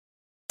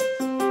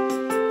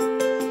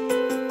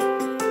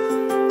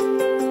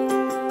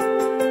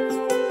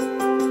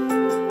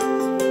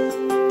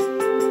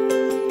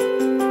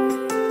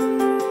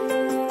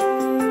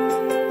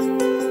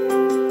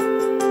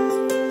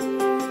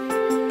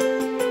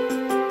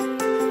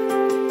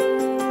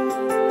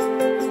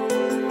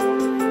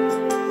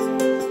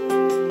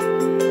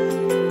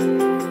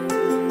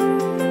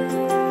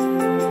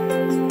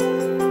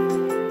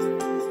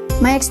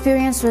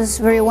experience was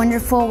very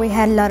wonderful. We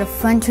had a lot of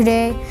fun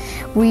today.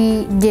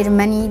 We did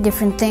many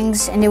different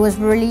things and it was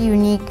really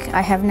unique.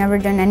 I have never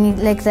done any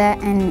like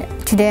that, and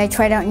today I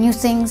tried out new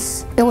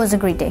things. It was a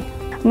great day.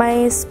 My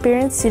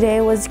experience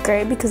today was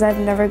great because I've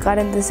never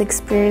gotten this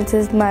experience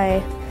in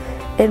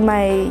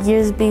my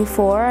years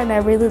before, and I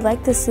really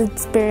liked this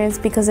experience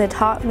because it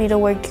taught me to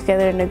work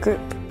together in a group.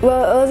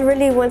 Well, it was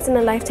really once in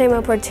a lifetime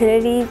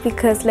opportunity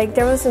because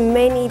there was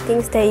many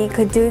things that you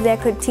could do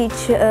that could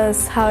teach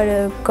us how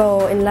to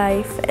go in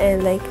life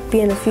and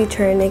be in the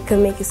future, and it could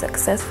make you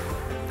successful.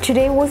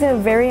 Today was a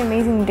very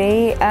amazing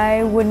day.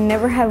 I would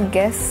never have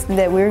guessed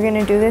that we were going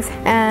to do this,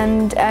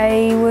 and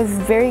I was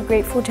very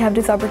grateful to have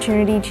this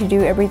opportunity to do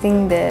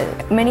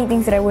many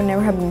things that I would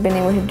never have been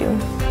able to do.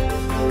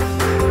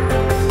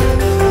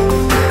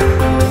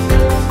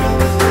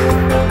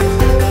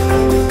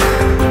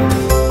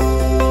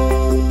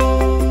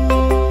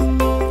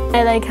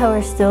 I like how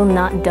we're still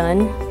not done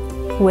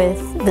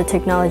with the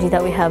technology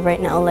that we have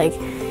right now.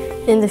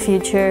 In the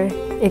future,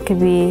 it could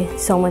be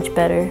so much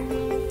better.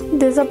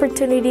 This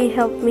opportunity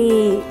helped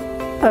me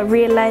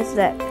realize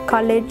that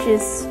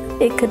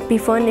it could be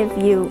fun if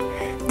you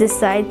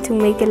decide to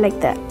make it like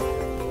that.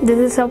 This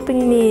is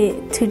helping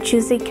me to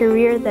choose a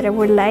career that I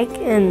would like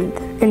and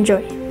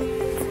enjoy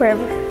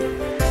forever.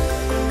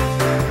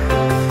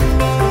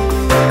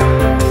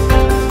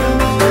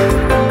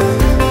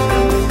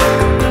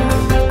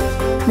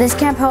 This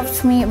camp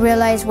helps me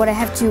realize what I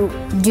have to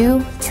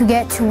do to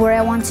get to where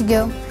I want to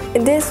go.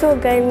 This will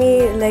guide me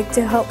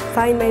to help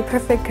find my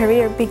perfect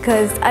career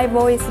because I've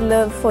always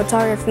loved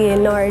photography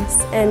and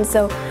arts, and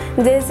so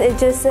it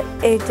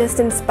just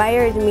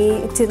inspired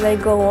me to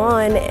go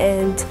on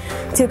and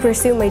to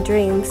pursue my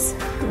dreams.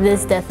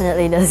 This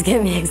definitely does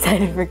get me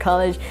excited for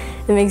college.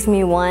 It makes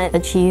me want to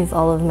achieve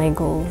all of my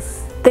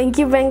goals. Thank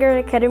you,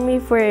 Vanguard Academy,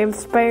 for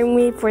inspiring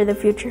me for the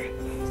future.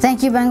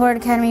 Thank you, Vanguard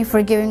Academy,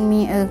 for giving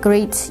me a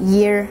great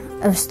year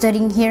of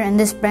studying here in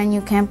this brand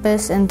new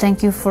campus, and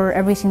thank you for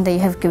everything that you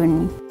have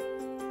given me.